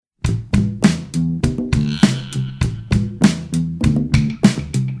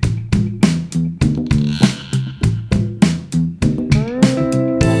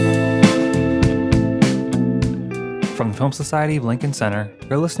Film Society of Lincoln Center,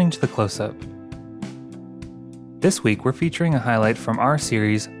 you're listening to The Close-Up. This week, we're featuring a highlight from our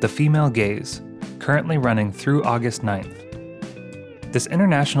series, The Female Gaze, currently running through August 9th. This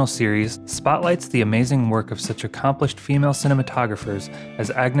international series spotlights the amazing work of such accomplished female cinematographers as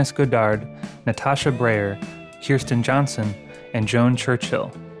Agnes Godard, Natasha Breyer, Kirsten Johnson, and Joan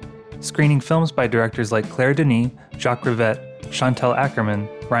Churchill, screening films by directors like Claire Denis, Jacques Rivette, Chantal Akerman,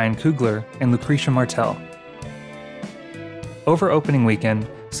 Ryan Coogler, and Lucretia Martel. Over opening weekend,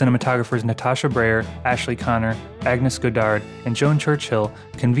 cinematographers Natasha Breyer, Ashley Connor, Agnes Godard, and Joan Churchill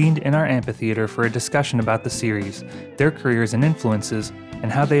convened in our amphitheater for a discussion about the series, their careers and influences,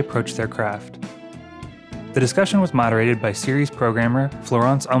 and how they approach their craft. The discussion was moderated by series programmer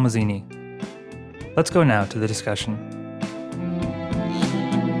Florence Almazzini. Let's go now to the discussion.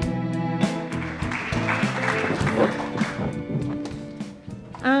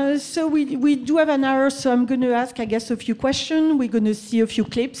 So we do have an hour, so I'm going to ask, I guess, a few questions. We're going to see a few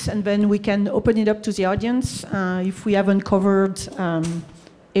clips, and then we can open it up to the audience. If we haven't covered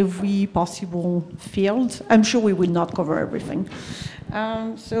every possible field, I'm sure we will not cover everything.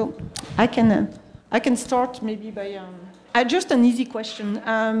 So I can start maybe by just an easy question.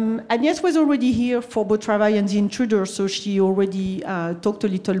 Agnès was already here for Beau Travail and The Intruder, so she already talked a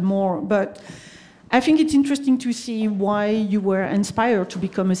little more, but I think it's interesting to see why you were inspired to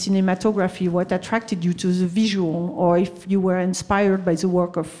become a cinematographer, what attracted you to the visual, or if you were inspired by the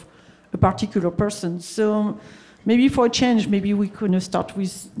work of a particular person. So maybe for a change, maybe we could start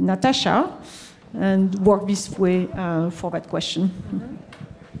with Natasha and work this way for that question.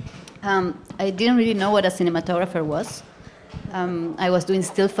 I didn't really know what a cinematographer was. I was doing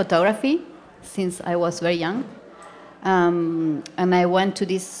still photography since I was very young. And I went to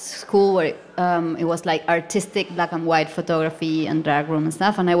this school where it was like artistic black and white photography and darkroom and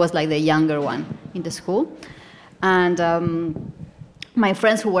stuff, and I was like the younger one in the school. And my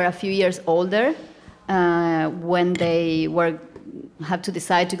friends who were a few years older, when they had to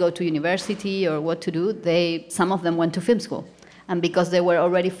decide to go to university or what to do, some of them went to film school. And because they were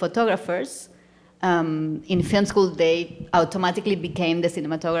already photographers, in film school they automatically became the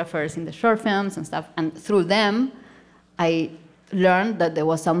cinematographers in the short films and stuff, and through them I learned that there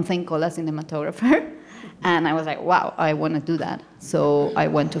was something called a cinematographer, and I was like, wow, I want to do that. So I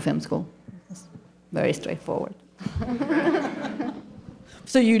went to film school. It's very straightforward.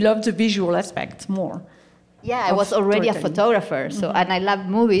 So you loved the visual aspect more? Yeah, I was already a photographer, so and I loved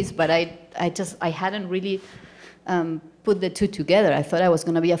movies, but I hadn't really put the two together. I thought I was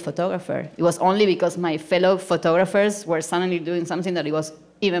going to be a photographer. It was only because my fellow photographers were suddenly doing something that it was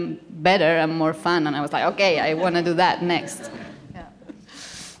even better and more fun, and I was like, okay, I want to do that next. Yeah.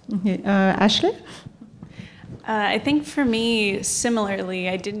 Okay. Ashley? I think for me, similarly,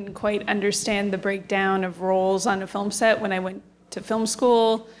 I didn't quite understand the breakdown of roles on a film set when I went to film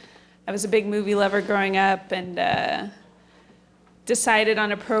school. I was a big movie lover growing up, and decided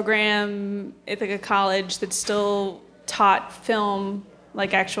on a program at like a college that still taught film,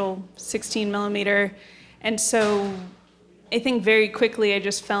 like actual 16 millimeter, and so I think very quickly I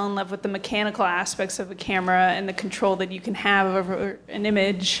just fell in love with the mechanical aspects of a camera and the control that you can have over an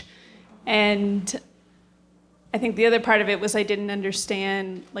image. And I think the other part of it was I didn't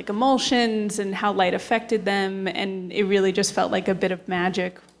understand like emulsions and how light affected them, and it really just felt like a bit of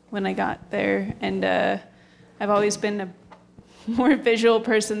magic when I got there. And I've always been a more visual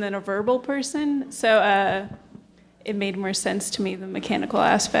person than a verbal person, so it made more sense to me, the mechanical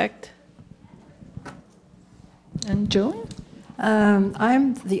aspect. And Joan?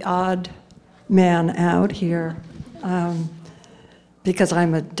 I'm the odd man out here because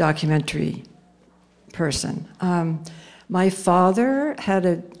I'm a documentary person. My father had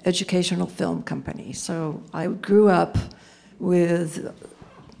an educational film company, so I grew up with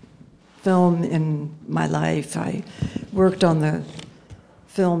film in my life. I worked on the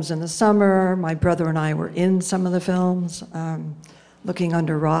films in the summer. My brother and I were in some of the films, looking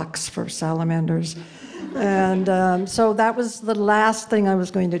under rocks for salamanders. And so that was the last thing I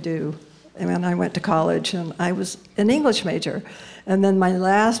was going to do when I went to college, and I was an English major. And then my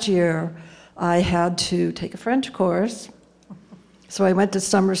last year, I had to take a French course. So I went to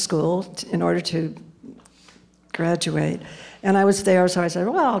summer school in order to graduate. And I was there, so I said,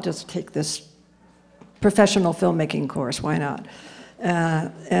 well, I'll just take this professional filmmaking course, why not?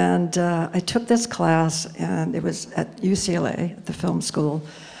 And I took this class, and it was at UCLA, at the film school.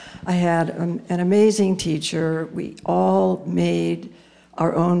 I had an amazing teacher. We all made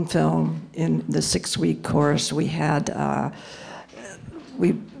our own film in the 6-week course. We had,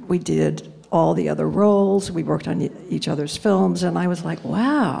 we did all the other roles. We worked on each other's films, and I was like,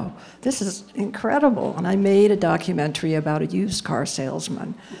 wow, this is incredible. And I made a documentary about a used car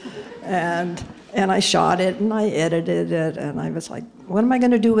salesman. And I shot it, and I edited it, and I was like, what am I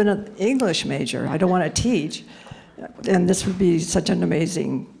going to do with an English major? I don't want to teach. And this would be such an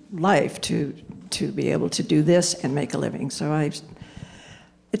amazing life to be able to do this and make a living. So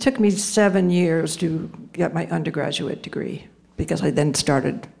it took me 7 years to get my undergraduate degree, because I then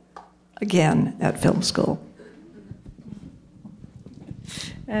started again at film school.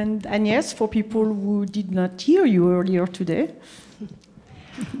 And yes, for people who did not hear you earlier today.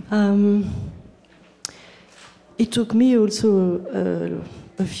 It took me also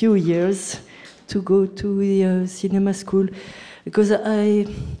a few years to go to the cinema school, because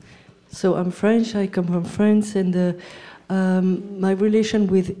I'm French, I come from France, and my relation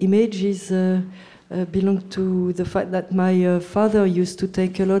with images belonged to the fact that my father used to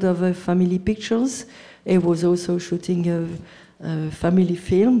take a lot of family pictures. He was also shooting a family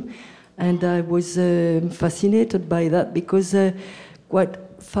film, and I was fascinated by that, because quite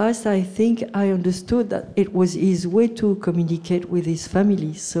fast I think I understood that it was his way to communicate with his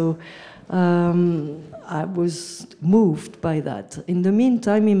family. So I was moved by that. In the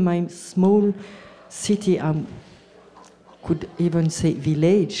meantime, in my small city, could even say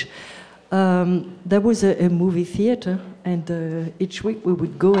village, there was a movie theater, and each week we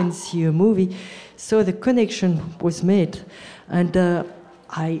would go and see a movie. So the connection was made, and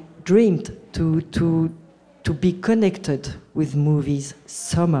I dreamed to be connected with movies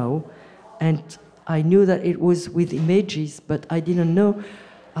somehow, and I knew that it was with images, but I didn't know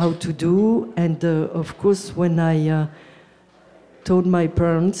how to do. And of course, when I told my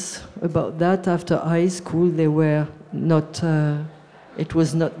parents about that after high school, they were not, it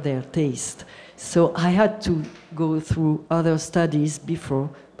was not their taste. So I had to go through other studies before,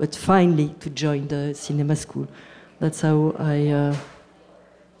 but finally to join the cinema school. That's how I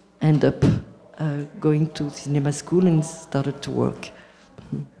end up going to cinema school and started to work.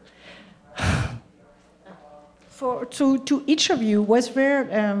 To each of you, was there,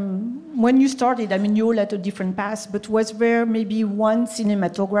 when you started, I mean, you all had a different path, but was there maybe one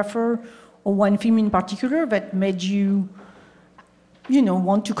cinematographer or one film in particular that made you,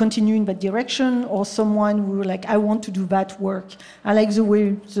 want to continue in that direction, or someone who were like, I want to do that work? I like the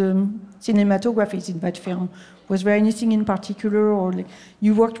way the cinematography is in that film. Was there anything in particular, or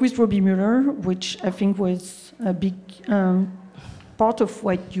you worked with Robbie Mueller, which I think was a big part of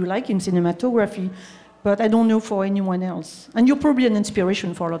what you like in cinematography, but I don't know for anyone else. And you're probably an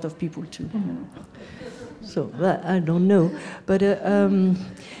inspiration for a lot of people too. So that I don't know, but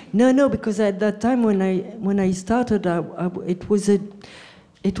no, because at that time when I started, it was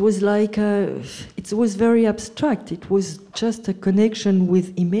very abstract. It was just a connection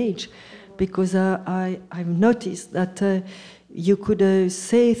with image, because I've noticed that you could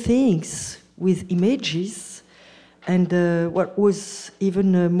say things with images, and what was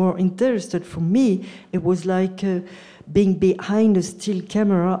even more interested for me, it was like being behind a still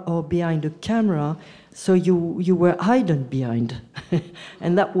camera or behind a camera. So you were hidden behind,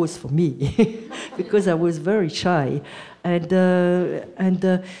 and that was for me, because I was very shy, and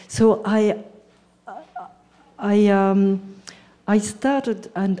so I started,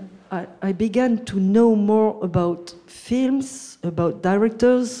 and I began to know more about films, about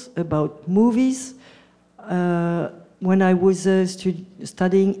directors, about movies when I was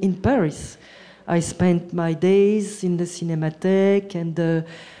studying in Paris. I spent my days in the Cinémathèque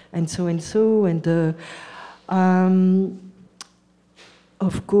and so.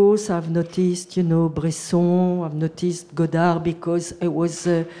 Of course, I've noticed, Bresson, I've noticed Godard, because it was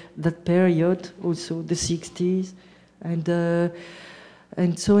that period, also the 60s, and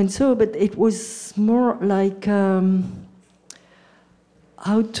so. But it was more like how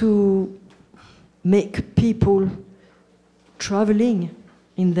to make people traveling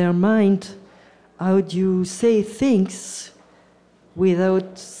in their mind. How do you say things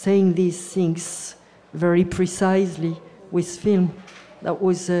without saying these things very precisely with film? That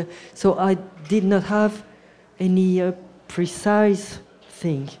was so I did not have any precise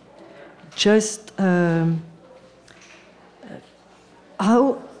thing, just how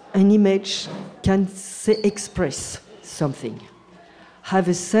an image can express something, have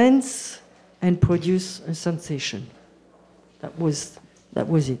a sense and produce a sensation. That was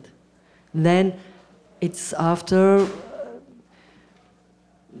it. Then it's after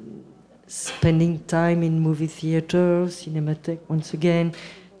spending time in movie theater, Cinémathèque, once again,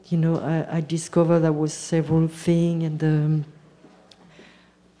 I discovered there was several things, and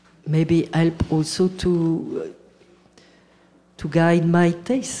maybe help also to guide my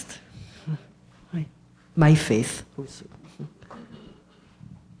taste. my faith also.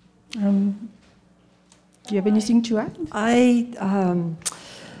 Do you have anything to add?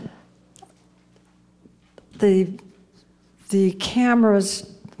 The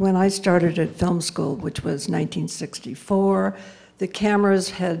cameras, when I started at film school, which was 1964, the cameras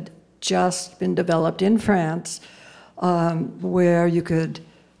had just been developed in France, where you could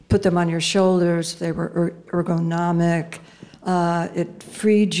put them on your shoulders. They were ergonomic. It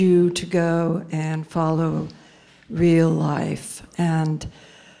freed you to go and follow real life. And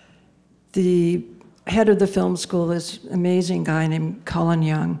the head of the film school, this amazing guy named Colin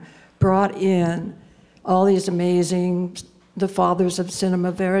Young, brought in all these amazing, the fathers of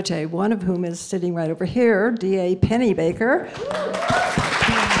cinema verite, one of whom is sitting right over here, D.A. Pennebaker.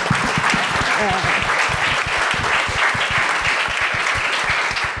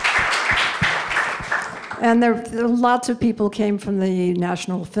 And there lots of people came from the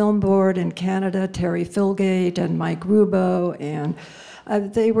National Film Board in Canada, Terry Filgate and Mike Rubo, and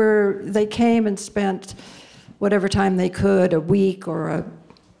they came and spent whatever time they could, a week or a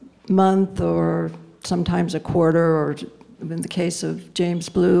month or sometimes a quarter, or in the case of James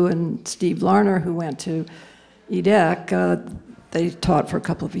Blue and Steve Larner, who went to EDEC, they taught for a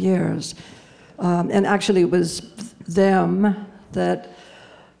couple of years. And actually it was them that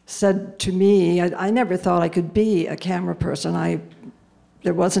said to me, I never thought I could be a camera person.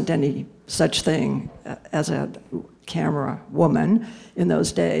 There wasn't any such thing as a camera woman in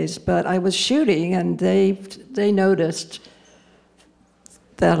those days, but I was shooting and they noticed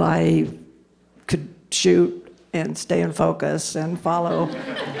that I could shoot and stay in focus and follow,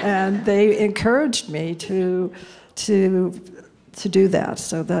 and they encouraged me to do that.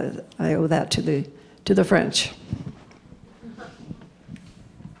 So that I owe that to the French.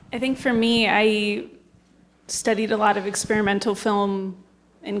 I think for me, I studied a lot of experimental film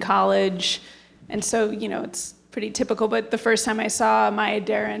in college, and so it's pretty typical. But the first time I saw a Maya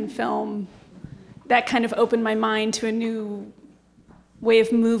Deren film, that kind of opened my mind to a new way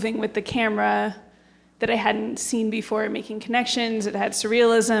of moving with the camera that I hadn't seen before, making connections. It had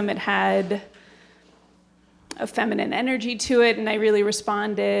surrealism, it had a feminine energy to it, and I really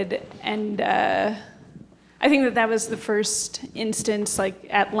responded. And I think that was the first instance, like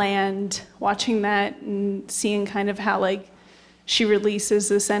at Land, watching that and seeing kind of how she releases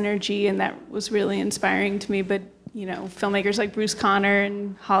this energy, and that was really inspiring to me. But filmmakers like Bruce Conner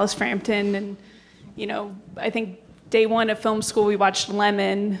and Hollis Frampton, and I think day one of film school we watched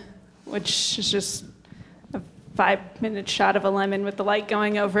Lemon, which is just a 5-minute shot of a lemon with the light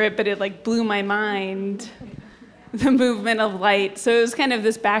going over it, but it blew my mind, the movement of light. So it was kind of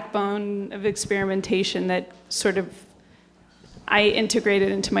this backbone of experimentation that sort of I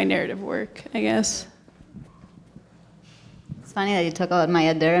integrated into my narrative work, I guess. It's funny that you talk about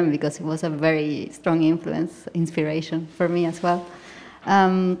Maya Deren, because it was a very strong inspiration for me as well.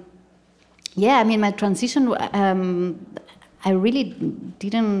 My transition, I really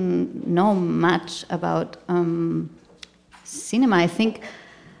didn't know much about cinema. I think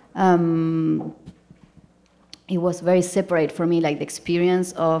it was very separate for me, the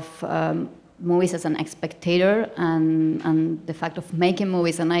experience of movies as an spectator and the fact of making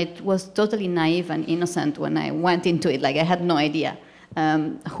movies. And I was totally naive and innocent when I went into it. I had no idea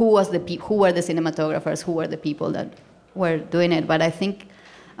who were the cinematographers, who were the people that were doing it. But I think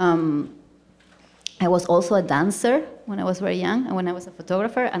I was also a dancer when I was very young, and when I was a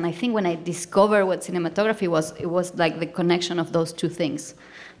photographer. And I think when I discovered what cinematography was, it was the connection of those two things.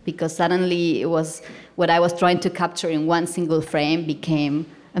 Because suddenly it was what I was trying to capture in one single frame became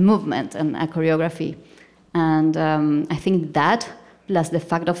a movement and a choreography. And I think that, plus the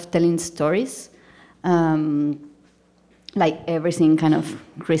fact of telling stories, everything kind of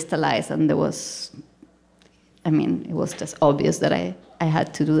crystallized, and it was just obvious that I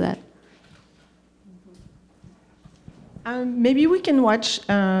had to do that. Maybe we can watch,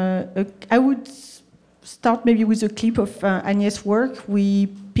 I would start maybe with a clip of Agnès' work. We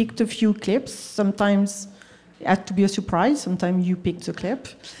picked a few clips. Sometimes it had to be a surprise. Sometimes you picked the clip.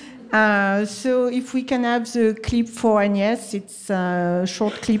 So if we can have the clip for Agnès, it's a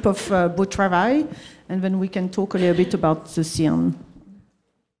short clip of Beau Travail, and then we can talk a little bit about the scene.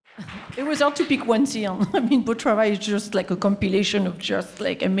 It was hard to pick one scene. Beau Travail is just a compilation of just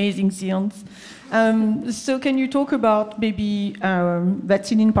amazing scenes. So can you talk about maybe that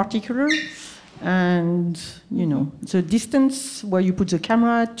scene in particular? And the distance where you put the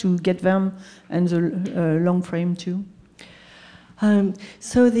camera to get them, and the long frame too.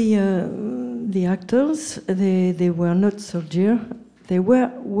 So the actors, they were not soldiers. They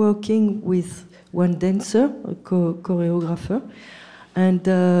were working with one dancer, a choreographer, and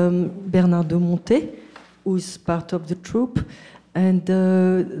Bernardo Monte, who's part of the troupe. And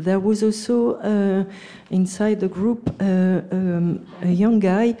there was also inside the group a young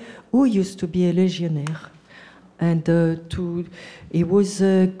guy who used to be a legionnaire. And he was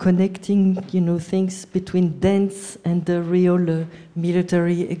connecting, things between dance and the real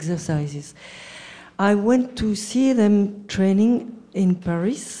military exercises. I went to see them training in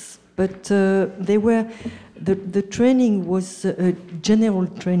Paris, but the training was a general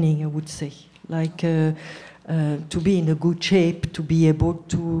training, I would say, like to be in a good shape, to be able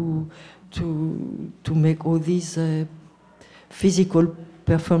to make all these physical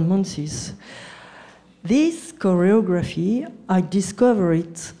performances. This choreography, I discovered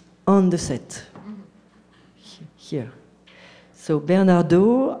it on the set, here. So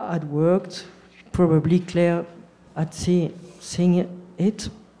Bernardo had worked, probably Claire had seen it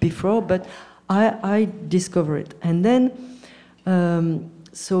before, but I discovered it. And then,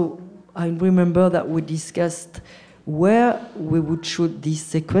 so I remember that we discussed where we would shoot this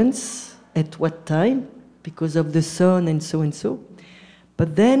sequence, at what time, because of the sun and so and so.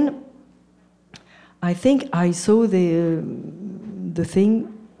 But then, I think I saw the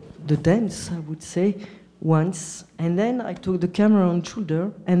dance, I would say, once, and then I took the camera on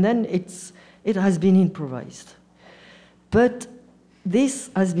shoulder, and then it has been improvised. But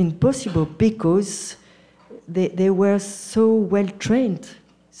this has been possible because they were so well trained,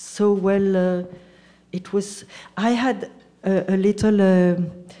 so well. It was. I had a little.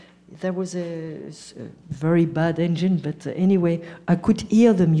 There was a very bad engine, but anyway, I could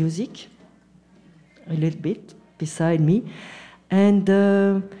hear the music a little bit beside me, and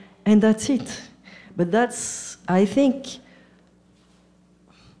that's it. But I think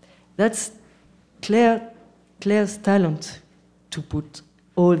that's Claire's talent to put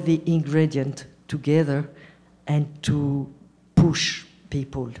all the ingredients together and to push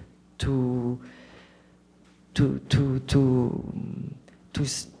people to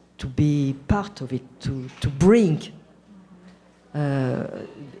be part of it, to bring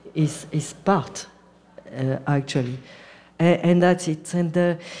his part. Actually, and that's it.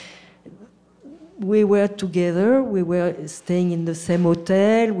 And we were together. We were staying in the same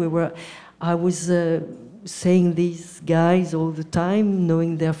hotel. I was saying these guys all the time,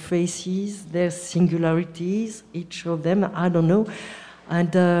 knowing their faces, their singularities, each of them. I don't know,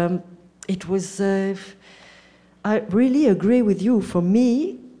 and it was. I really agree with you. For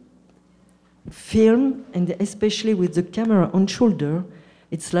me, film, and especially with the camera on shoulder,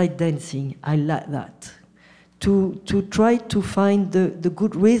 it's like dancing. I like that. To try to find the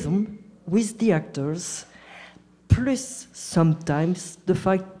good rhythm with the actors, plus sometimes the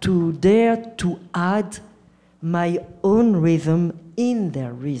fact to dare to add my own rhythm in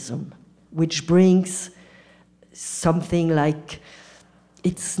their rhythm, which brings something like,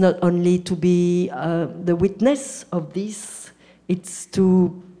 it's not only to be the witness of this, it's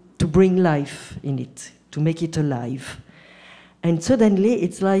to bring life in it, to make it alive. And suddenly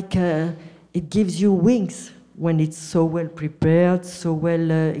it's like it gives you wings when it's so well prepared, so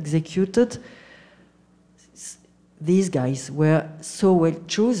well executed. These guys were so well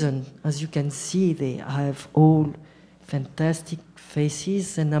chosen. As you can see, they have all fantastic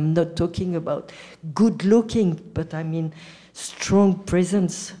faces, and I'm not talking about good looking, but I mean strong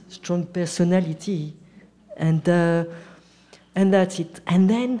presence, strong personality, and that's it. And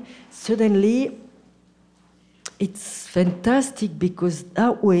then suddenly it's fantastic because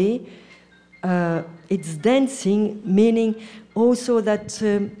that way it's dancing, meaning also that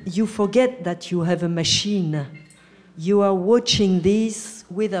you forget that you have a machine. You are watching this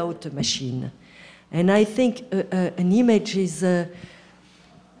without a machine. And I think an image is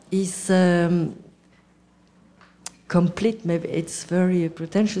complete. Maybe it's very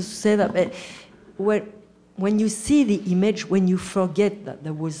pretentious to say that, but when you see the image, when you forget that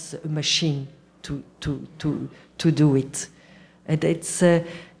there was a machine to do it, and it's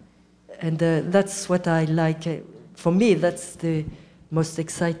that's what I like. For me, that's the most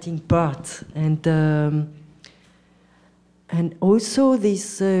exciting part, and also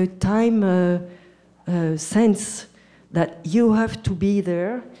this time sense that you have to be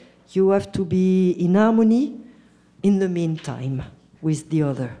there, you have to be in harmony in the meantime with the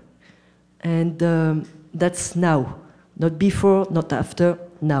other, and that's now, not before, not after,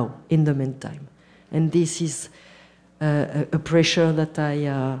 now, in the meantime. And this is a pressure that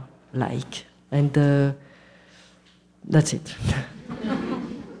I like, and that's it.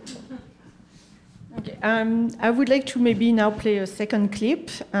 Okay. I would like to maybe now play a second clip.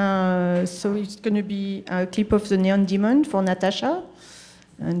 So it's going to be a clip of the Neon Demon for Natasha.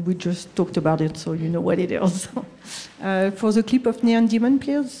 And we just talked about it, so you know what it is. For the clip of Neon Demon,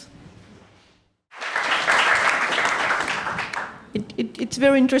 please. it's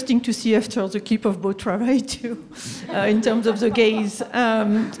very interesting to see after the clip of Beau Travail too, in terms of the gaze.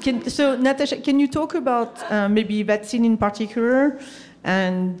 So Natasha, can you talk about maybe that scene in particular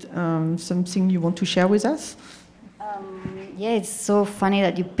and something you want to share with us? Yeah, it's so funny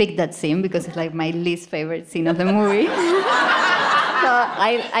that you picked that scene because it's like my least favorite scene of the movie. So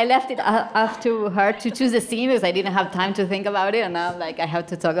I left it up to her to choose the scene because I didn't have time to think about it, and now like I have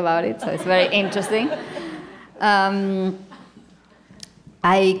to talk about it, so it's very interesting.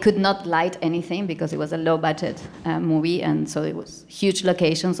 I could not light anything because it was a low-budget movie, and so it was huge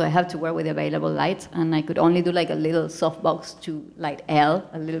location, so I have to work with available light, and I could only do like a little softbox to light L,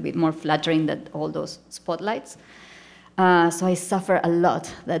 a little bit more flattering than all those spotlights. So I suffered a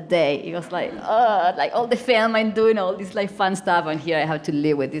lot that day. It was like all the film I'm doing, all this like fun stuff, and here I have to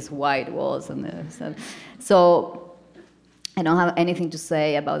live with these white walls. So I don't have anything to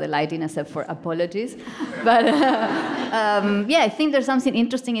say about the lighting except for apologies. But yeah, I think there's something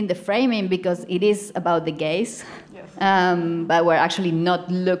interesting in the framing because it is about the gaze, yes. But we're actually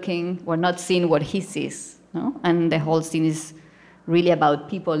not looking, we're not seeing what he sees, no? And the whole scene is really about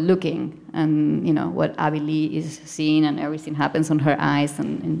people looking and, you know, what Abby Lee is seeing, and everything happens on her eyes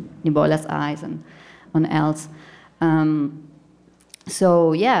and in Nibola's eyes and on Elle's.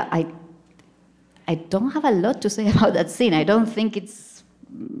 So yeah, I don't have a lot to say about that scene. I don't think it's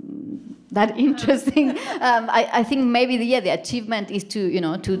that interesting. I think maybe the achievement is to, you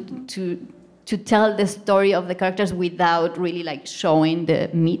know, to tell the story of the characters without really like showing the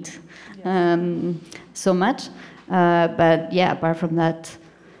meat so much. But yeah, apart from that.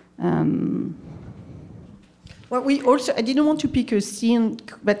 Well, I didn't want to pick a scene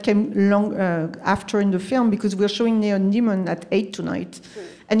that came long after in the film because we're showing Neon Demon at 8 tonight.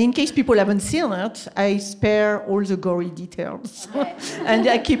 And in case people haven't seen it, I spare all the gory details. Okay. And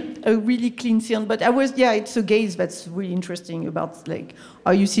I keep a really clean scene. But it's a gaze that's really interesting about like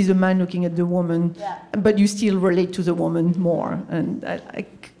how you see the man looking at the woman, but you still relate to the woman more. And I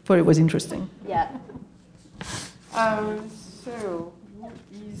thought it was interesting. Yeah. So, what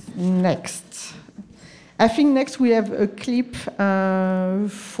is next? I think next we have a clip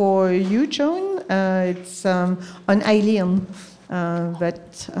for you, Joan. It's on Eileen,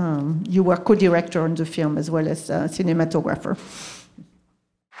 that you were co-director on the film as well as cinematographer.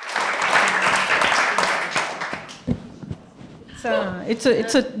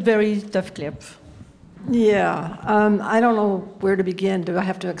 It's a very tough clip. Yeah, I don't know where to begin. Do I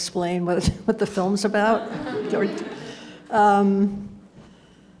have to explain what the film's about?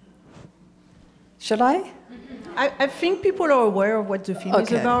 Should I? I think people are aware of what the film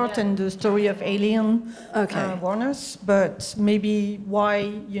is about and the story of Alien Warners, but maybe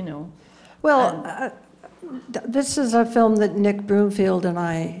why, you know. Well, this is a film that Nick Broomfield and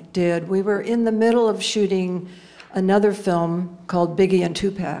I did. We were in the middle of shooting another film called Biggie and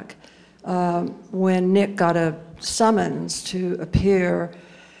Tupac. When Nick got a summons to appear,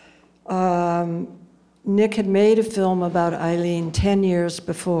 Nick had made a film about Eileen 10 years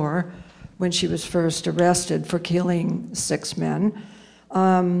before when she was first arrested for killing 6 men.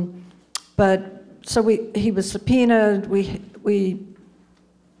 He was subpoenaed. We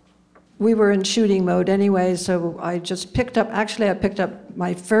were in shooting mode anyway, so I picked up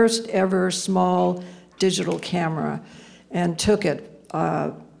my first ever small digital camera and took it.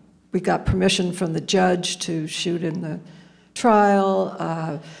 We got permission from the judge to shoot in the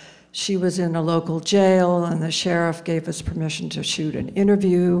trial. She was in a local jail, and the sheriff gave us permission to shoot an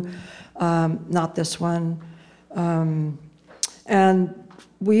interview, not this one. And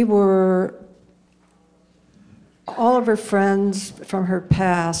all of her friends from her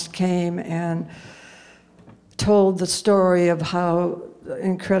past came and told the story of how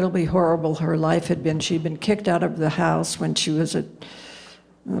incredibly horrible her life had been. She'd been kicked out of the house when she was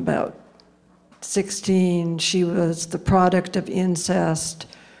about 16. She was the product of incest.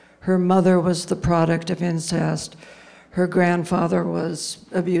 Her mother was the product of incest. Her grandfather was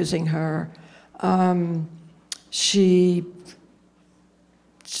abusing her. She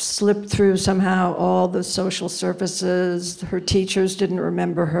slipped through somehow all the social services. Her teachers didn't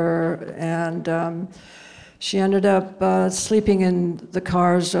remember her, and she ended up sleeping in the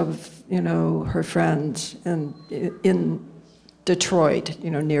cars of, her friends in Detroit,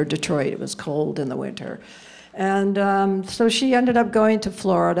 near Detroit. It was cold in the winter. And so she ended up going to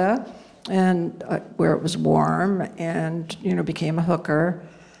Florida, and where it was warm, and became a hooker.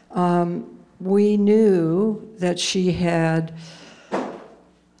 We knew that she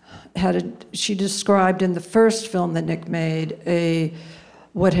she described in the first film that Nick made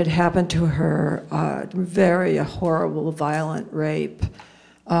what had happened to her, very horrible, violent rape,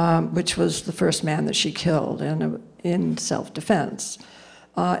 which was the first man that she killed. And in self-defense.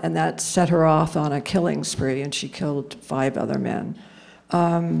 And that set her off on a killing spree, and she killed 5 other men.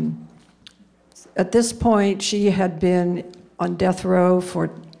 At this point, she had been on death row for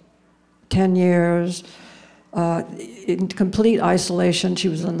 10 years, in complete isolation. She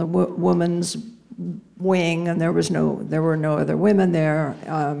was in the woman's wing, and there were no other women there.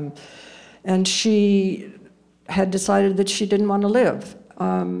 And she had decided that she didn't want to live.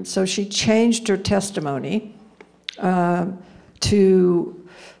 So she changed her testimony to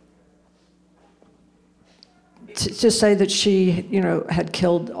say that she, had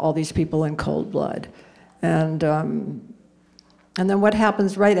killed all these people in cold blood. And then what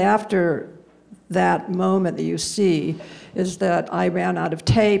happens right after that moment that you see is that I ran out of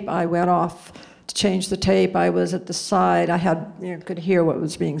tape. I went off to change the tape. I was at the side. I could hear what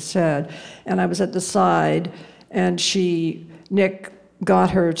was being said. And I was at the side, and Nick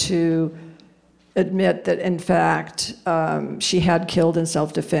got her to admit that, in fact, she had killed in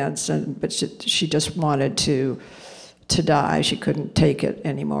self-defense, but she just wanted to die. She couldn't take it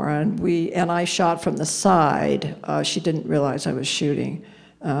anymore. And I shot from the side. She didn't realize I was shooting.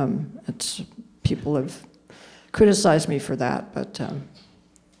 People have criticized me for that, but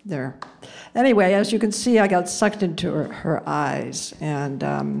there. Anyway, as you can see, I got sucked into her eyes, and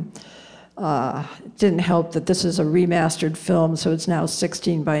it didn't help that this is a remastered film, so it's now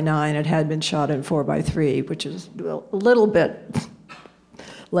 16:9. It had been shot in 4:3, which is a little bit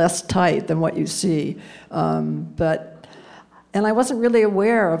less tight than what you see. And I wasn't really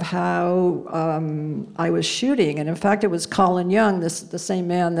aware of how I was shooting. And in fact, it was Colin Young, the same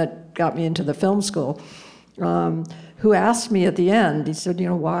man that got me into the film school, who asked me at the end, he said,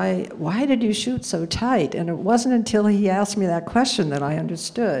 why did you shoot so tight? And it wasn't until he asked me that question that I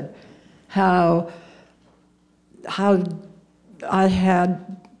understood how I had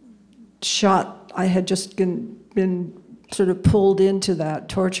just been sort of pulled into that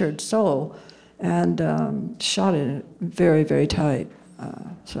tortured soul and shot it very, very tight.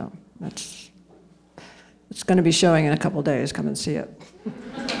 So it's going to be showing in a couple days. Come and see it.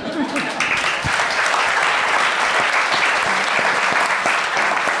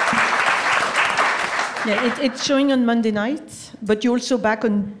 Yeah, it's showing on Monday night, but you're also back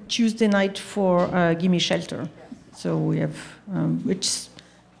on Tuesday night for Gimme Shelter. So we have, which is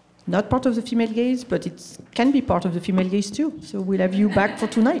not part of the female gaze, but it can be part of the female gaze too. So we'll have you back for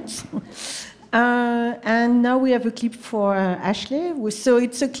 2 nights. And now we have a clip for Ashley. So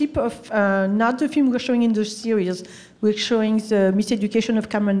it's a clip of not the film we're showing in the series. We're showing the Miseducation of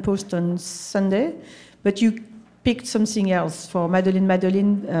Cameron Post on Sunday, but you picked something else for Madeline,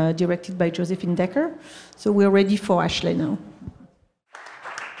 directed by Josephine Decker. So we're ready for Ashley now.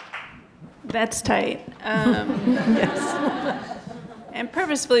 That's tight. Yes. And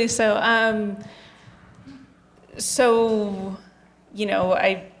purposefully so. I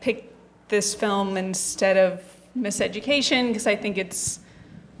picked this film instead of Miseducation because I think it's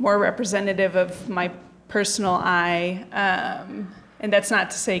more representative of my personal eye. And that's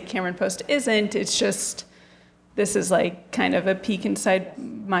not to say Cameron Post isn't. It's just this is like kind of a peek inside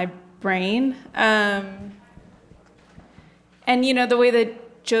my brain. And the way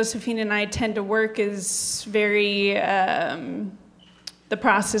that Josephine and I tend to work is very, the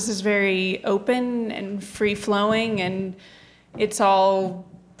process is very open and free-flowing, and it's all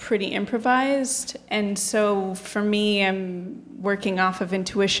pretty improvised. And so for me, I'm working off of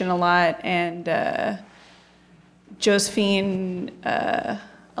intuition a lot, and Josephine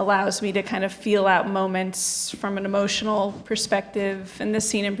allows me to kind of feel out moments from an emotional perspective. And this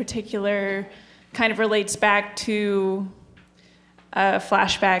scene in particular kind of relates back to a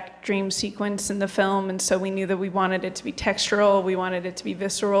flashback dream sequence in the film, and so we knew that we wanted it to be textural, we wanted it to be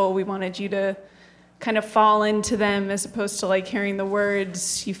visceral, we wanted you to kind of fall into them as opposed to like hearing the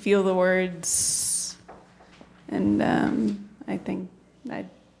words, you feel the words. And I think I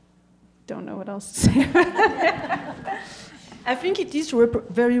don't know what else to say. I think it is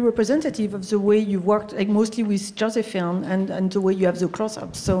very representative of the way you worked, like mostly with Josephine, and the way you have the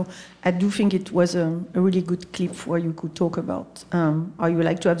close-ups. So I do think it was a really good clip where you could talk about how you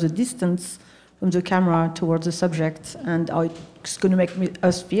like to have the distance from the camera towards the subject and how it's going to make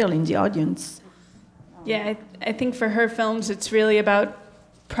us feel in the audience. Yeah, I think for her films, it's really about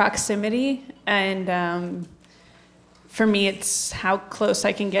proximity, and for me, it's how close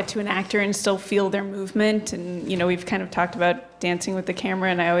I can get to an actor and still feel their movement. And, we've kind of talked about dancing with the camera,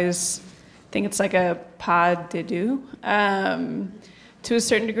 and I always think it's like a pas de deux to a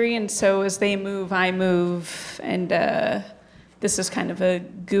certain degree. And so as they move, I move. And this is kind of a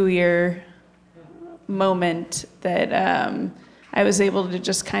gooier moment that I was able to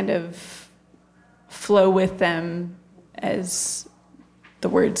just kind of flow with them as the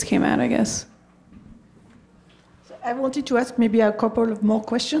words came out, I guess. I wanted to ask maybe a couple of more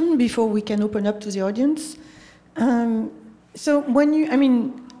questions before we can open up to the audience. So when you, I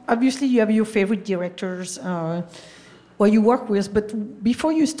mean, obviously you have your favorite directors or you work with, but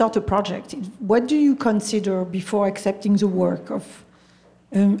before you start a project, what do you consider before accepting the work of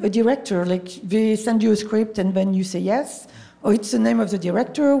a director? Like they send you a script and then you say yes, or it's the name of the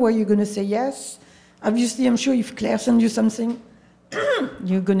director where you're going to say yes? Obviously, I'm sure if Claire sends you something,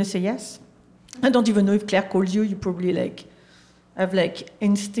 you're going to say yes. I don't even know if Claire calls you. You probably like have like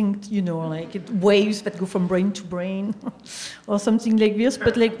instinct, you know, like waves that go from brain to brain, or something like this.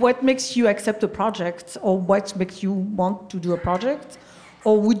 But like, what makes you accept a project, or what makes you want to do a project,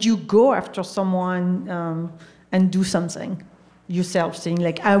 or would you go after someone and do something yourself, saying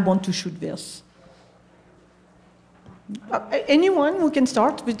like, I want to shoot this? Anyone who can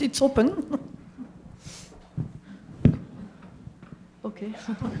start, but it's open. Okay.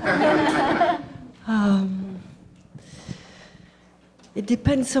 It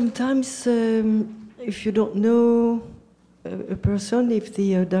depends sometimes if you don't know a person, if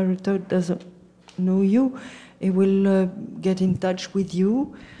the director doesn't know you, he will get in touch with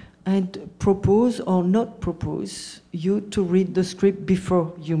you and propose or not propose you to read the script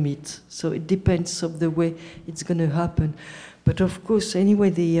before you meet. So it depends of the way it's going to happen. But of course,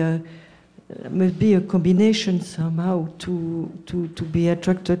 anyway, the must be a combination somehow to be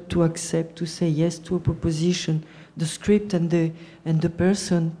attracted, to accept, to say yes to a proposition, the script and the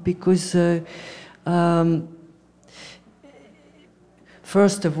person, because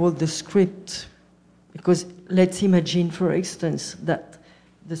first of all the script, because let's imagine, for instance, that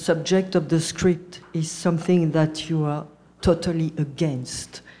the subject of the script is something that you are totally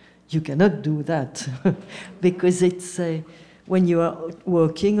against. You cannot do that because it's when you are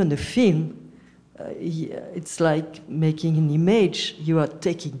working on a film, it's like making an image. You are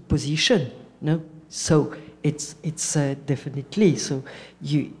taking position, no? So it's definitely so.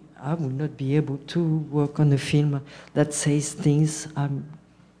 I would not be able to work on a film that says things I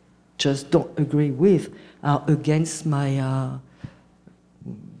just don't agree with, are against my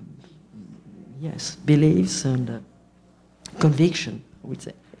beliefs and conviction, I would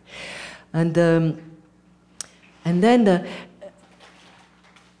say, and then.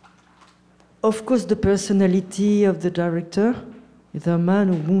 Of course, the personality of the director, either man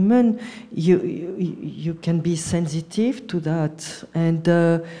or woman, you can be sensitive to that. And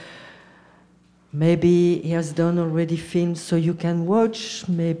maybe he has done already films, so you can watch.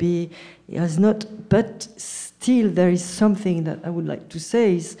 Maybe he has not. But still, there is something that I would like to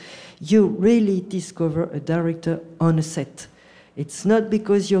say is you really discover a director on a set. It's not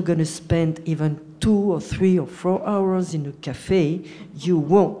because you're going to spend even 2 or 3 or 4 hours in a cafe, you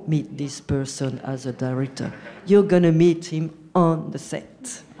won't meet this person as a director. You're going to meet him on the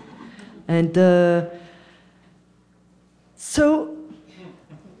set. And so,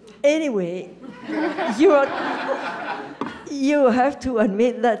 anyway, you have to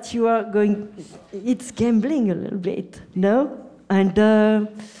admit that you are going, it's gambling a little bit, no? And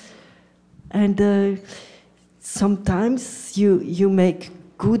sometimes you make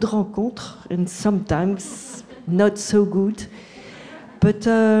good rencontres and sometimes not so good. But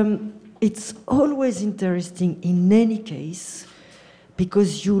it's always interesting in any case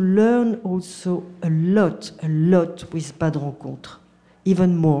because you learn also a lot with bad rencontres,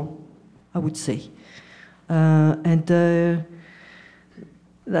 even more, I would say. And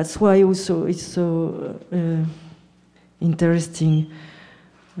that's why also it's so interesting.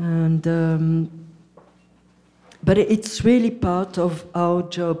 And but it's really part of our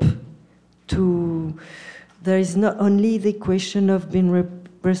job there is not only the question of being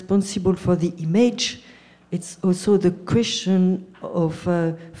responsible for the image, it's also the question of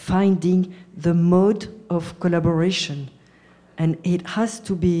finding the mode of collaboration. And it has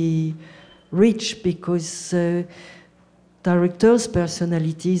to be rich because directors'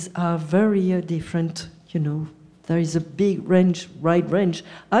 personalities are very different, you know. There is a big range, wide range,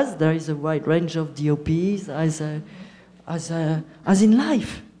 as there is a wide range of DOPs, as in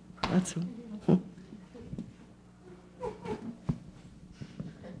life. That's all.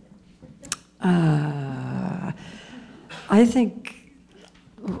 I think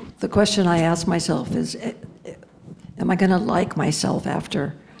the question I ask myself is, am I going to like myself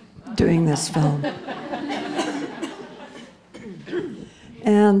after doing this film?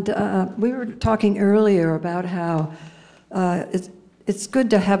 And we were talking earlier about how it's good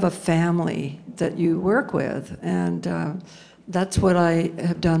to have a family that you work with, and that's what I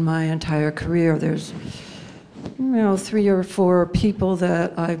have done my entire career. There's, 3 or 4 people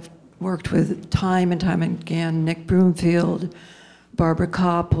that I've worked with time and time again Nick Broomfield, Barbara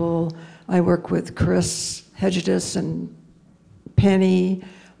Koppel. I work with Chris Hedges and Penny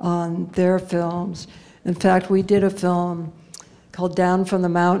on their films. In fact, we did a film called Down from the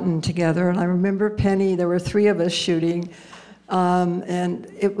Mountain together, and I remember Penny, there were 3 of us shooting, and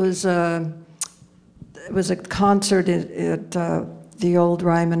it was a concert at the old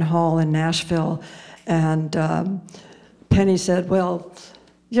Ryman Hall in Nashville, and Penny said, well,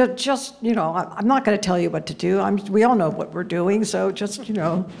 just, I'm not going to tell you what to do. We all know what we're doing, so just,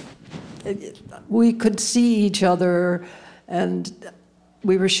 we could see each other, and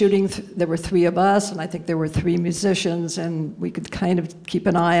we were shooting, there were 3 of us, and I think there were 3 musicians, and we could kind of keep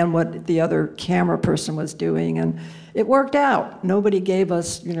an eye on what the other camera person was doing, and it worked out. Nobody gave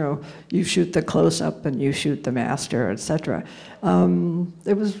us, you shoot the close-up and you shoot the master, etc.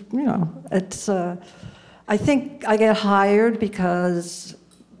 It was, it's, I think I get hired because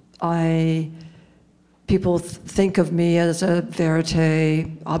people think of me as a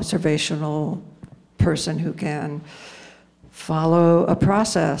verite, observational person who can follow a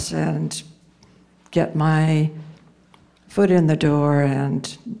process and get my foot in the door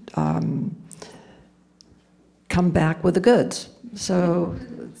and come back with the goods. So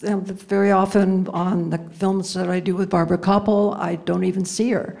very often on the films that I do with Barbara Koppel, I don't even see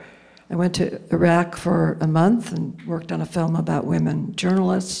her. I went to Iraq for a month and worked on a film about women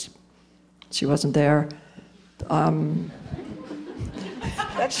journalists. She wasn't there.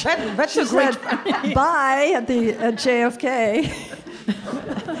 That's a Said bye at JFK.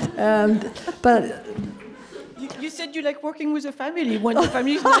 But You said you like working with a family when the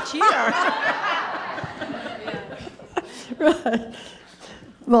family is not here. right.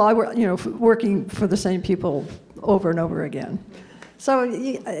 Well, working for the same people over and over again. So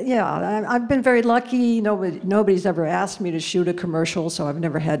yeah, I've been very lucky. Nobody's ever asked me to shoot a commercial, so I've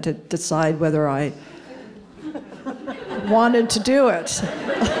never had to decide whether I wanted to do it.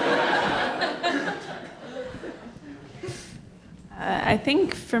 I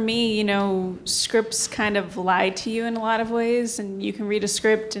think for me, scripts kind of lie to you in a lot of ways, and you can read a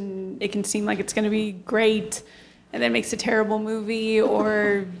script and it can seem like it's going to be great, and then it makes a terrible movie,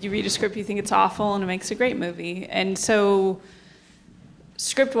 or you read a script, you think it's awful, and it makes a great movie. And so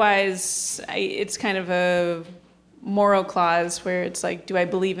script-wise, it's kind of a moral clause where it's like, do I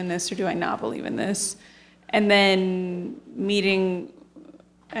believe in this or do I not believe in this? And then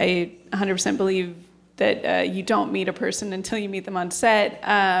I 100% believe that you don't meet a person until you meet them on set,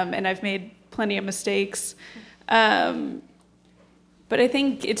 and I've made plenty of mistakes. But I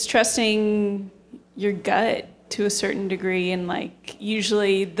think it's trusting your gut to a certain degree, and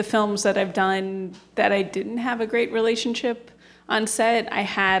usually the films that I've done that I didn't have a great relationship on set, I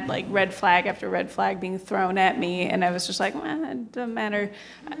had red flag after red flag being thrown at me, and I was just like, it doesn't matter.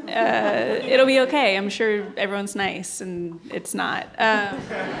 It'll be okay. I'm sure everyone's nice, and it's not.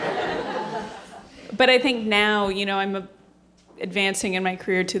 But I think now, I'm advancing in my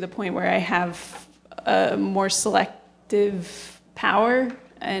career to the point where I have a more selective power,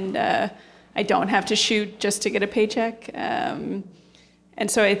 and I don't have to shoot just to get a paycheck. And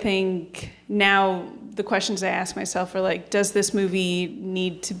so I think now the questions I ask myself are does this movie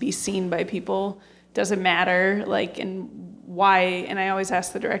need to be seen by people? Does it matter? And why? And I always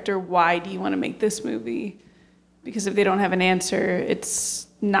ask the director, why do you want to make this movie? Because if they don't have an answer, it's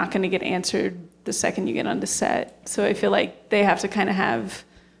not going to get answered the second you get onto set. So I feel like they have to kind of have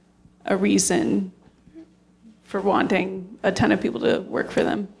a reason for wanting a ton of people to work for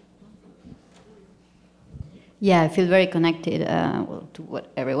them. Yeah, I feel very connected to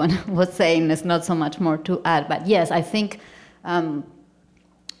what everyone was saying. There's not so much more to add. But yes, I think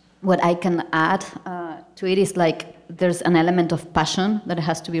what I can add to it is there's an element of passion that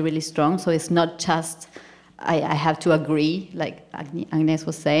has to be really strong. So it's not just I have to agree, like Agnes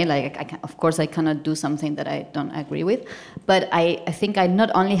was saying. Of course, I cannot do something that I don't agree with. But I think I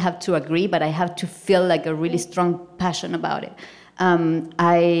not only have to agree, but I have to feel a really strong passion about it.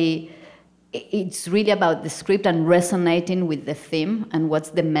 It's really about the script and resonating with the theme and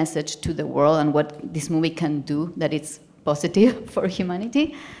what's the message to the world and what this movie can do that it's positive for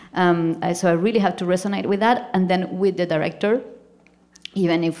humanity. So I really have to resonate with that, and then with the director,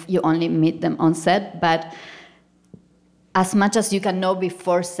 even if you only meet them on set. But as much as you can know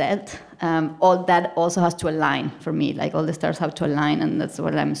before set, all that also has to align for me. All the stars have to align, and that's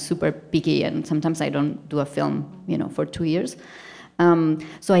where I'm super picky, and sometimes I don't do a film, for 2 years.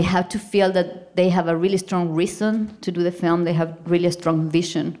 So I have to feel that they have a really strong reason to do the film. They have really a strong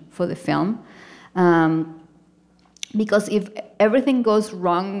vision for the film. Because if everything goes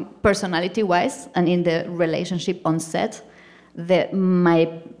wrong personality-wise and in the relationship on set,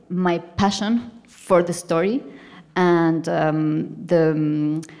 my passion for the story and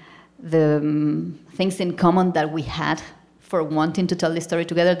the things in common that we had for wanting to tell the story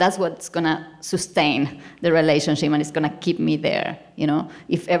together. That's what's gonna sustain the relationship, and it's gonna keep me there. You know,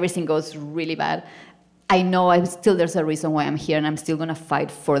 if everything goes really bad, I know there's a reason why I'm here, and I'm still gonna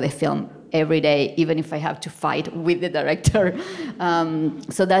fight for the film every day, even if I have to fight with the director.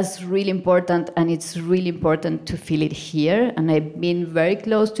 So that's really important, and it's really important to feel it here. And I've been very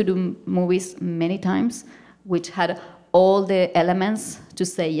close to do movies many times, which had all the elements to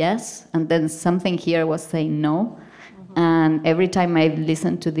say yes, and then something here was saying no. And every time I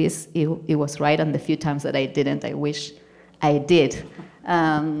listened to this, it was right, and the few times that I didn't, I wish I did.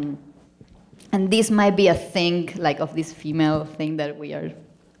 And this might be a thing, like of this female thing that we are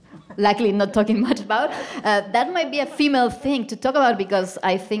luckily not talking much about. That might be a female thing to talk about, because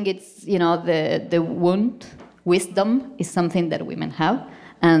I think it's, you know, the wisdom is something that women have,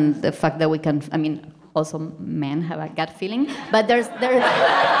 and the fact that we can, I mean, also men have a gut feeling, but but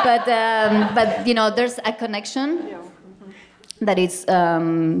you know, there's a connection that is,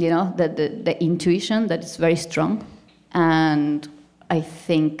 you know, the intuition that is very strong, and I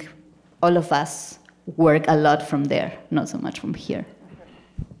think all of us work a lot from there, not so much from here.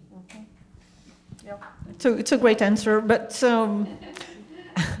 So it's a great answer, but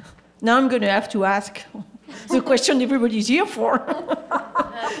now I'm going to have to ask the question everybody's here for,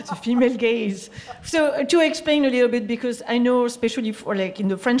 the female gaze. So to explain a little bit, because I know, especially for like in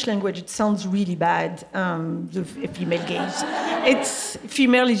the French language, it sounds really bad, the female gaze.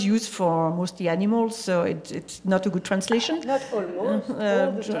 Female is used for mostly animals, so it's not a good translation. Not almost.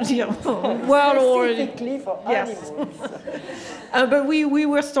 Well, or specifically for yes. animals. But we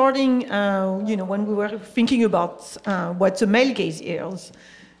were starting, you know, when we were thinking about what the male gaze is,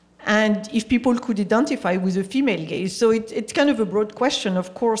 and if people could identify with a female gaze. So it's kind of a broad question,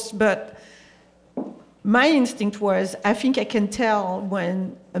 of course, but my instinct was, I think I can tell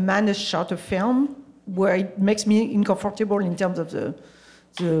when a man has shot a film where it makes me uncomfortable in terms of the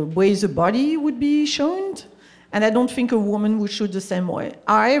way the body would be shown, and I don't think a woman would shoot the same way.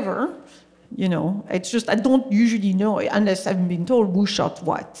 However, you know, it's just, I don't usually know, unless I've been told who shot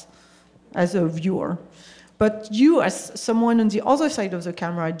what as a viewer. But you, as someone on the other side of the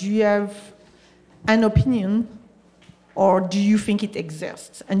camera, do you have an opinion, or do you think it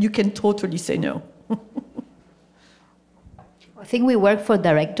exists? And you can totally say no. I think we work for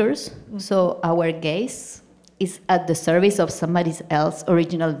directors, so our gaze is at the service of somebody else's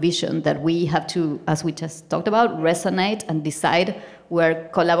original vision that we have to, as we just talked about, resonate and decide we're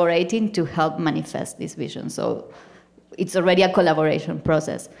collaborating to help manifest this vision. So it's already a collaboration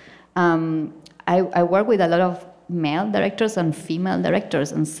process. I work with a lot of male directors and female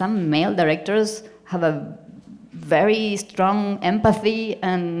directors, and some male directors have a very strong empathy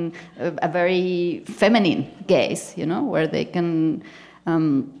and a very feminine gaze, you know, where they can,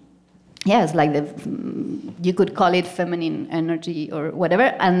 it's like you could call it feminine energy or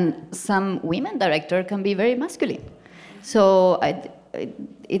whatever, and some women director can be very masculine. So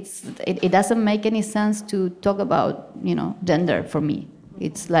it doesn't make any sense to talk about, you know, gender for me.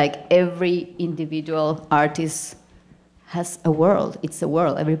 It's like every individual artist has a world. It's a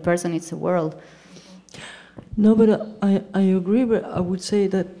world. Every person is a world. No, but I agree, but I would say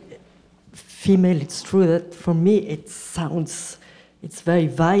that female, it's true that for me it's very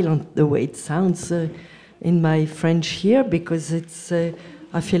violent the way it sounds in my French here, because it's,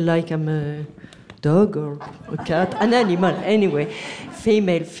 I feel like I'm a dog or a cat, an animal, anyway.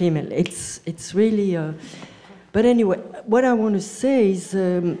 Female, it's really... But anyway, what I want to say is,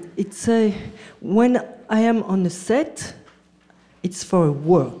 when I am on a set, it's for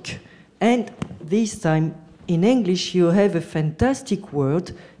work. And this time, in English, you have a fantastic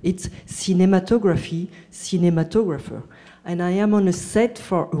word. It's cinematography, cinematographer. And I am on a set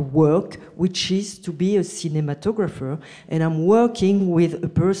for a work, which is to be a cinematographer. And I'm working with a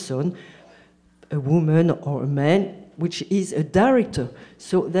person, a woman or a man, which is a director.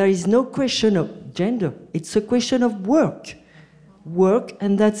 So there is no question of gender. It's a question of work. Work,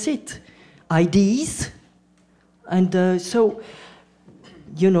 and that's it. Ideas. And so,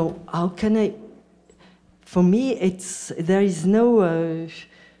 you know, how can I... For me, there is no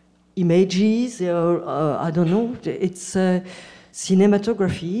images, or I don't know. It's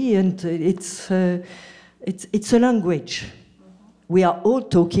cinematography, and it's a language. We are all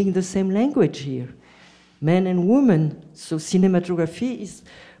talking the same language here. Men and women. So cinematography is,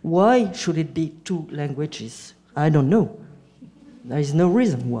 why should it be two languages? I don't know. There is no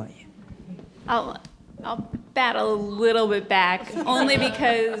reason why. I'll bat a little bit back, only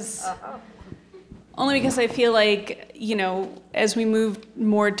because Only because I feel like, you know, as we move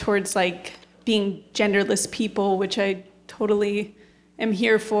more towards like being genderless people, which I totally am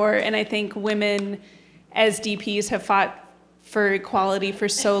here for, and I think women as DPs have fought for equality for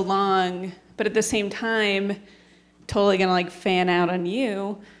so long, but at the same time, totally gonna like fan out on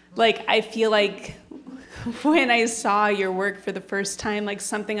you. Like, I feel like when I saw your work for the first time, like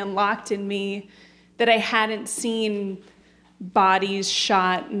something unlocked in me that I hadn't seen bodies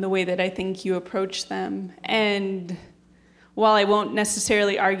shot in the way that I think you approach them. And while I won't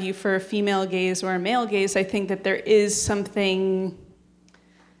necessarily argue for a female gaze or a male gaze, I think that there is something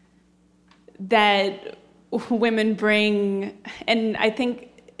that women bring, and I think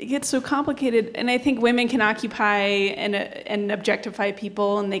it gets so complicated, and I think women can occupy and objectify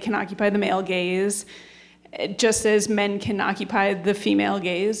people, and they can occupy the male gaze, just as men can occupy the female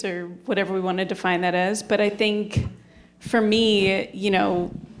gaze, or whatever we want to define that as. But I think, for me, you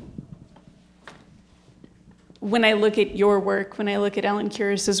know, when I look at your work, when I look at Ellen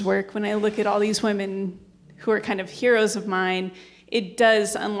Kuras' work, when I look at all these women who are kind of heroes of mine, it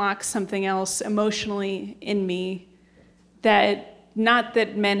does unlock something else emotionally in me that, not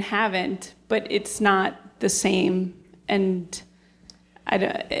that men haven't, but it's not the same. And I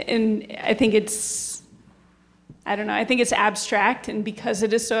think it's, I don't know, I think it's abstract, and because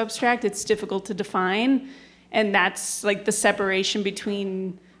it is so abstract, it's difficult to define. And that's like the separation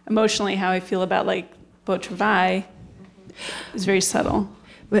between emotionally how I feel about like Beau Travail is very subtle.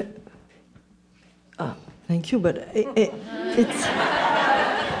 But, thank you, but it's...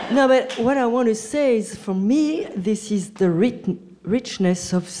 No, but what I want to say is, for me, this is the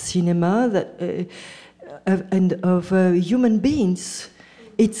richness of cinema and of human beings.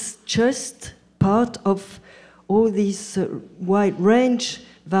 It's just part of all these wide range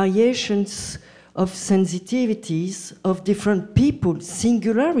variations of sensitivities of different people,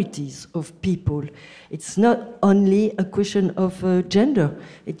 singularities of people. It's not only a question of gender.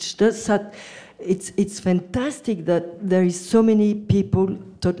 It's just that it's fantastic that there is so many people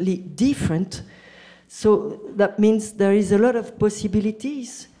totally different. So that means there is a lot of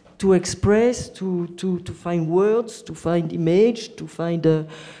possibilities to express, to find words, to find image, to find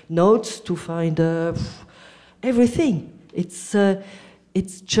notes, to find everything. It's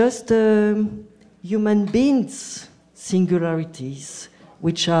just human beings' singularities,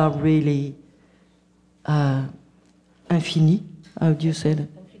 which are really infini. How do you say that?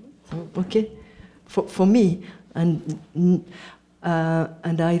 Okay, for me, and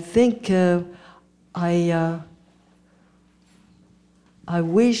I think I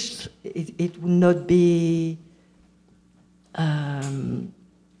wish it would not be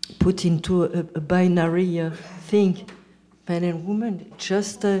put into a binary thing, man and woman.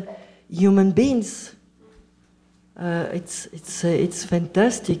 Just human beings. It's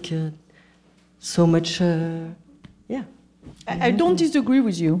fantastic. So much, yeah. I don't disagree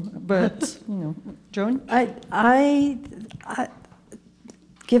with you, but you know, Joan. I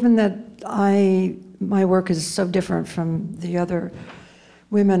given that my work is so different from the other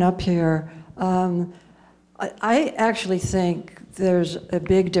women up here, I actually think there's a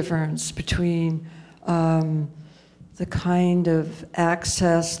big difference between the kind of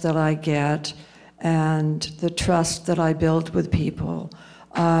access that I get and the trust that I build with people.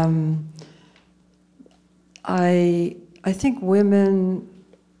 I think women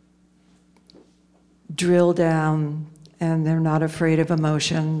drill down, and they're not afraid of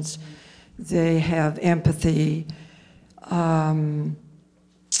emotions. They have empathy. I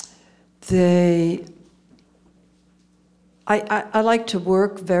like to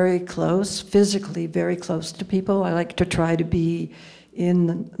work very close, physically very close to people. I like to try to be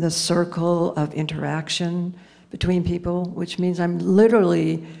in the circle of interaction between people, which means I'm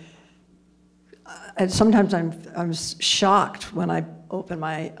literally, and sometimes I'm shocked when I open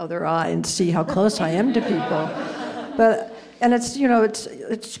my other eye and see how close I am to people. And it's, you know,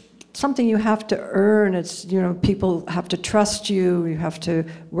 it's something you have to earn. It's, you know, people have to trust you. You have to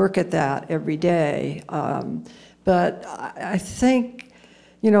work at that every day. But I think,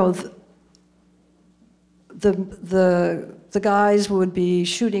 you know, the guys would be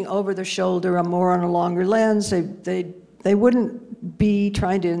shooting over their shoulder or more on a longer lens. They wouldn't be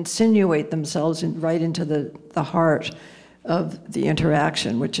trying to insinuate themselves right into the heart of the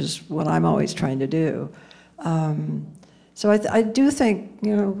interaction, which is what I'm always trying to do. So I do think,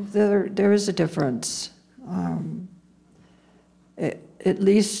 you know, there is a difference, at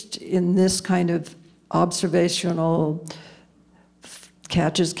least in this kind of observational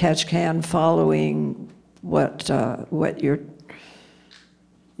catch-can following what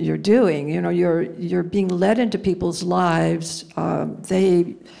you're doing. You know, you're being led into people's lives.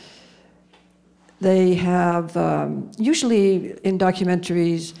 they have, usually in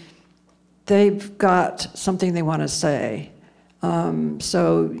documentaries, they've got something they want to say.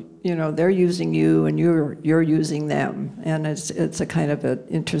 So, they're using you and you're using them. And it's a kind of an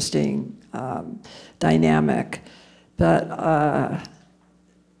interesting dynamic. But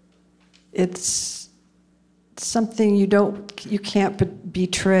it's something you can't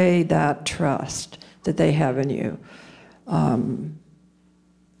betray that trust that they have in you. And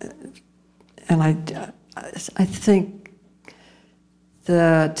I think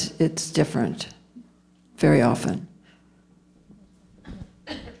that it's different very often.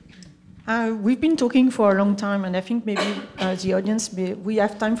 We've been talking for a long time, and I think maybe the audience, we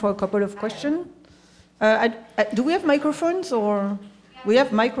have time for a couple of questions. Do we have microphones, or? We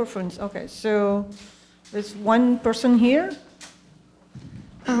have microphones, okay. So there's one person here.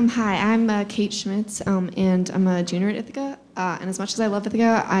 Hi, I'm Kate Schmitz, and I'm a junior at Ithaca. And as much as I love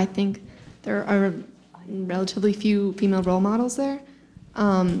Ithaca, I think there are relatively few female role models there.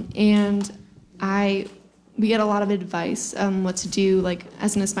 And we get a lot of advice what to do, like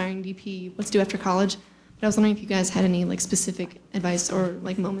as an aspiring DP, what to do after college. But I was wondering if you guys had any like specific advice or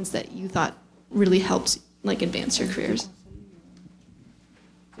like moments that you thought really helped like advance your careers.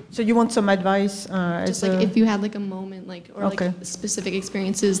 So you want some advice? Just like if you had like a moment, like or like specific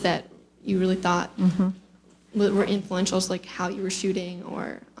experiences that you really thought were influential, so like how you were shooting,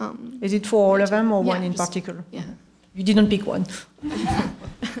 or is it for all of them or one in particular? Yeah, you didn't pick one.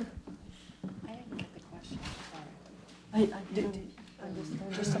 I didn't understand.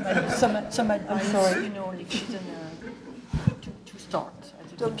 Just some advice. I'm sorry. To start.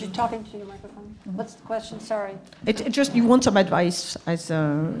 You're talking to your microphone? What's the question? Sorry. It just you want some advice as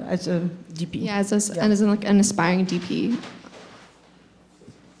a DP. Yeah, as like an aspiring DP.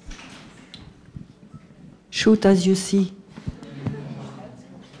 Shoot as you see.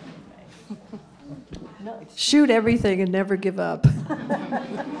 Shoot everything and never give up.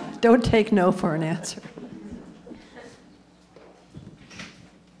 Don't take no for an answer.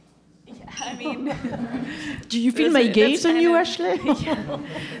 I mean, do you feel my gaze on you, Ashley? Yeah,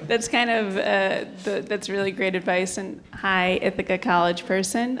 that's kind of that's really great advice. And hi, Ithaca College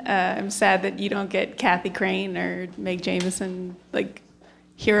person. I'm sad that you don't get Kathy Crane or Meg Jameson, like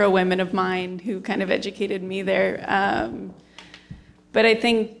hero women of mine who kind of educated me there. But I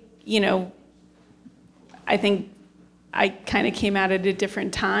think I kind of came out at a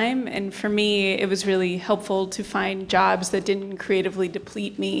different time, and for me, it was really helpful to find jobs that didn't creatively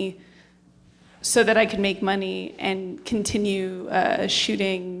deplete me, so that I could make money and continue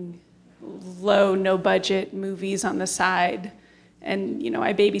shooting low, no-budget movies on the side. And,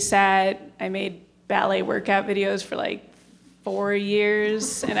 I babysat. I made ballet workout videos for like 4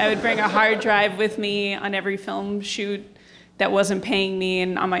 years. And I would bring a hard drive with me on every film shoot that wasn't paying me.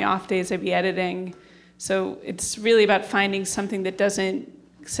 And on my off days, I'd be editing. So it's really about finding something that doesn't,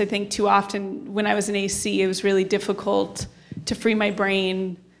 because I think too often when I was in AC, it was really difficult to free my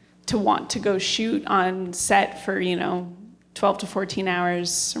brain to want to go shoot on set for 12 to 14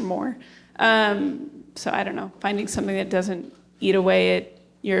 hours or more. So I don't know, finding something that doesn't eat away at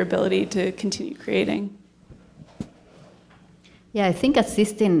your ability to continue creating. Yeah, I think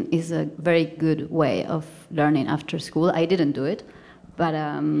assisting is a very good way of learning after school. I didn't do it, but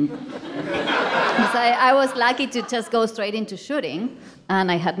I was lucky to just go straight into shooting,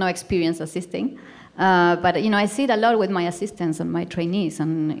 and I had no experience assisting. But I see it a lot with my assistants and my trainees,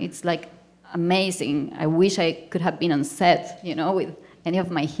 and it's like amazing. I wish I could have been on set, with any of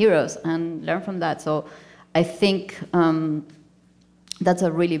my heroes and learn from that. So I think that's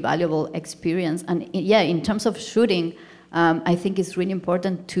a really valuable experience. And yeah, in terms of shooting, I think it's really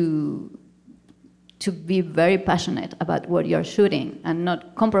important to be very passionate about what you're shooting and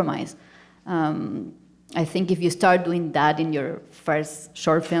not compromise. I think if you start doing that in your first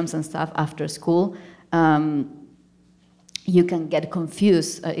short films and stuff after school, you can get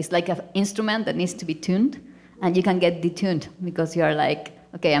confused. It's like an instrument that needs to be tuned, and you can get detuned because you are like,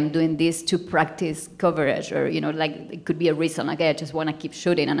 okay, I'm doing this to practice coverage, or like it could be a reason. Okay, I just want to keep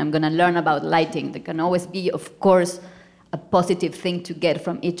shooting, and I'm going to learn about lighting. There can always be, of course, a positive thing to get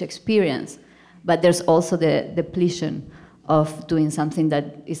from each experience, but there's also the depletion of doing something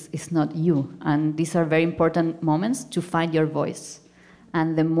that is not you. And these are very important moments to find your voice.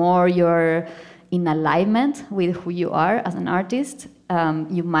 And the more you're in alignment with who you are as an artist,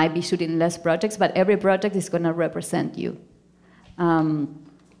 you might be shooting less projects, but every project is going to represent you. And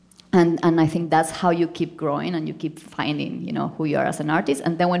I think that's how you keep growing and you keep finding, who you are as an artist.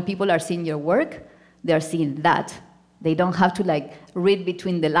 And then when people are seeing your work, they're seeing that. They don't have to read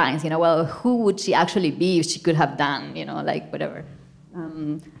between the lines, well, who would she actually be if she could have done, whatever.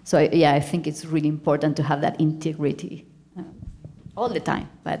 I think it's really important to have that integrity all the time,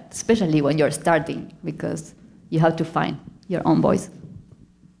 but especially when you're starting, because you have to find your own voice.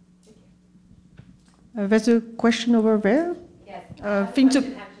 There's a question over there. Yes. Actually For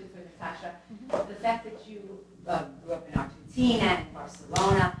Natasha, the fact that you grew up in Argentina and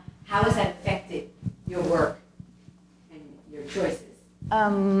Barcelona, how has that affected your work and your choices?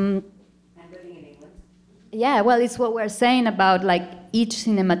 And living in England. Yeah, well, it's what we're saying about like each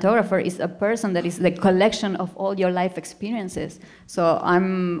cinematographer is a person that is the collection of all your life experiences. So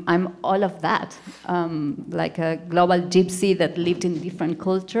I'm all of that, like a global gypsy that lived in different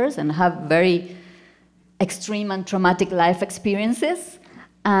cultures and have very extreme and traumatic life experiences,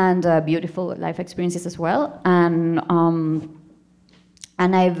 and beautiful life experiences as well. And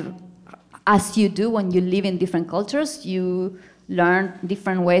I've, as you do when you live in different cultures, you learn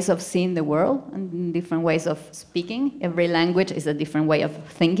different ways of seeing the world and different ways of speaking. Every language is a different way of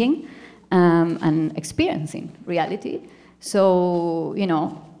thinking and experiencing reality. So, you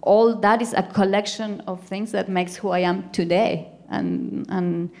know, all that is a collection of things that makes who I am today,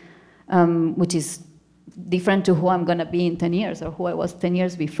 and which is different to who I'm going to be in 10 years or who I was 10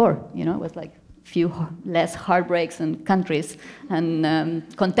 years before. You know, it was like few less heartbreaks and countries and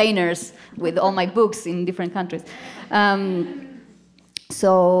containers with all my books in different countries.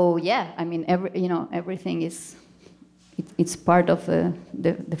 So yeah, I mean, everything is it's part of the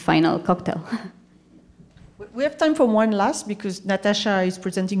final cocktail. We have time for one last, because Natasha is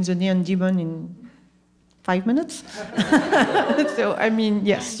presenting the Neon Demon in 5 minutes. So I mean,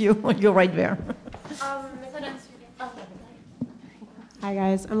 yes, you're right there. Hi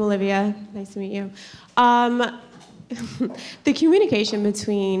guys, I'm Olivia. Nice to meet you. The communication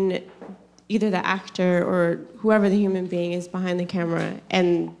between either the actor or whoever the human being is behind the camera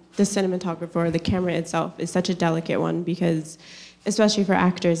and the cinematographer or the camera itself is such a delicate one, because especially for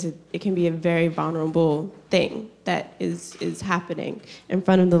actors, it can be a very vulnerable thing that is happening in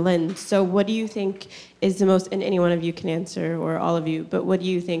front of the lens. So what do you think is the most, and any one of you can answer, or all of you, but what do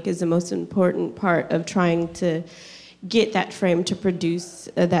you think is the most important part of trying to get that frame to produce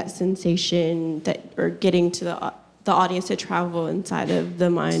that sensation, that, or getting to the audience to travel inside of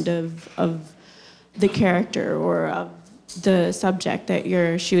the mind of the character or of the subject that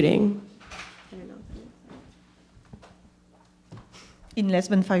you're shooting? I don't know. In less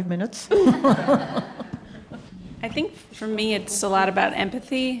than 5 minutes. I think for me it's a lot about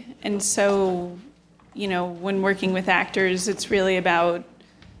empathy, and so, you know, when working with actors, it's really about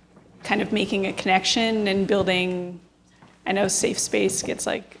kind of making a connection and building. I know safe space gets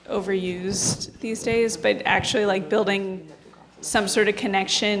like overused these days, but actually like building some sort of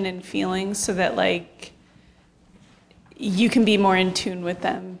connection and feeling so that like you can be more in tune with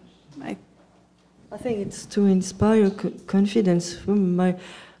them. I think it's to inspire confidence from my,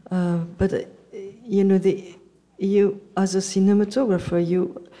 but you know, you as a cinematographer,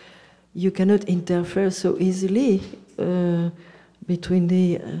 you cannot interfere so easily between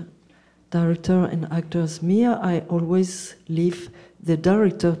the director and actors. Me, I always leave the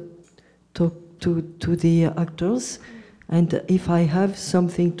director talk to the actors, and if I have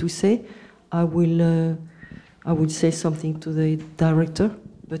something to say, I will say something to the director,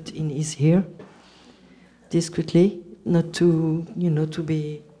 but in his ear, discreetly, not to, you know, to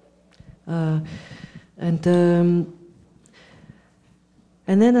be, and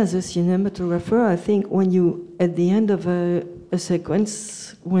then as a cinematographer, I think when you, at the end of a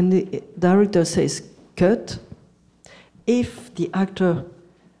sequence, when the director says cut, if the actor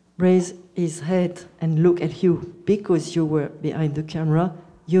raise his head and look at you because you were behind the camera,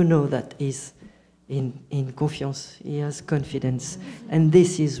 you know that he's in confiance, he has confidence, and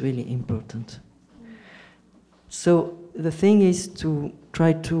this is really important. So the thing is to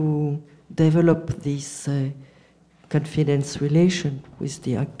try to develop this confidence relation with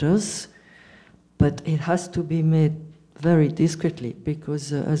the actors, but it has to be made very discreetly,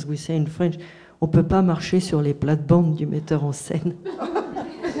 because as we say in French, on peut pas marcher sur les plates-bandes du metteur en scène.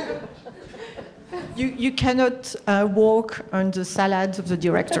 You cannot walk on the salads of the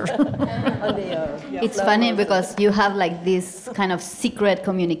director. It's funny because you have like this kind of secret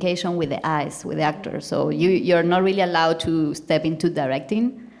communication with the eyes, with the actor. So you're not really allowed to step into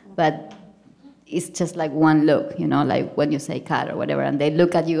directing, but it's just like one look, you know, like when you say cut or whatever, and they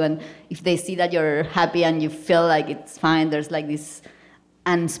look at you, and if they see that you're happy and you feel like it's fine, there's like this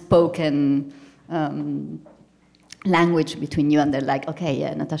unspoken language between you, and they're like, okay,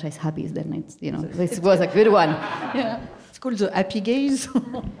 yeah, Natasha is happy, then it's, you know, this was a good one. Yeah. It's called the happy gaze.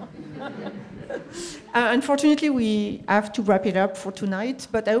 Unfortunately, we have to wrap it up for tonight,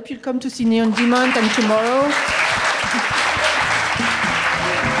 but I hope you'll come to see Neon Demon and tomorrow.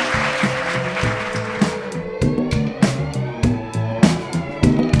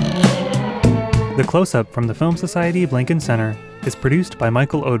 Close-Up from the Film Society of Lincoln Center is produced by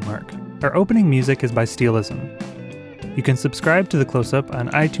Michael Odemark. Our opening music is by Steelism. You can subscribe to The Close-Up on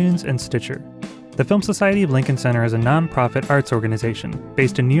iTunes and Stitcher. The Film Society of Lincoln Center is a non-profit arts organization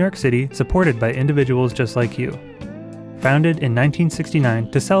based in New York City, supported by individuals just like you. Founded in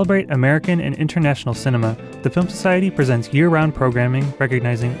 1969 to celebrate American and international cinema, the Film Society presents year-round programming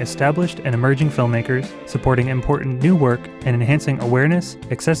recognizing established and emerging filmmakers, supporting important new work, and enhancing awareness,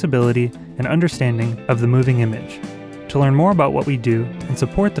 accessibility, and understanding of the moving image. To learn more about what we do and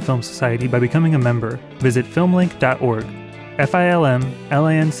support the Film Society by becoming a member, visit filmlink.org,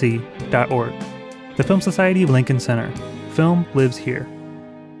 filmlanc.org. The Film Society of Lincoln Center. Film lives here.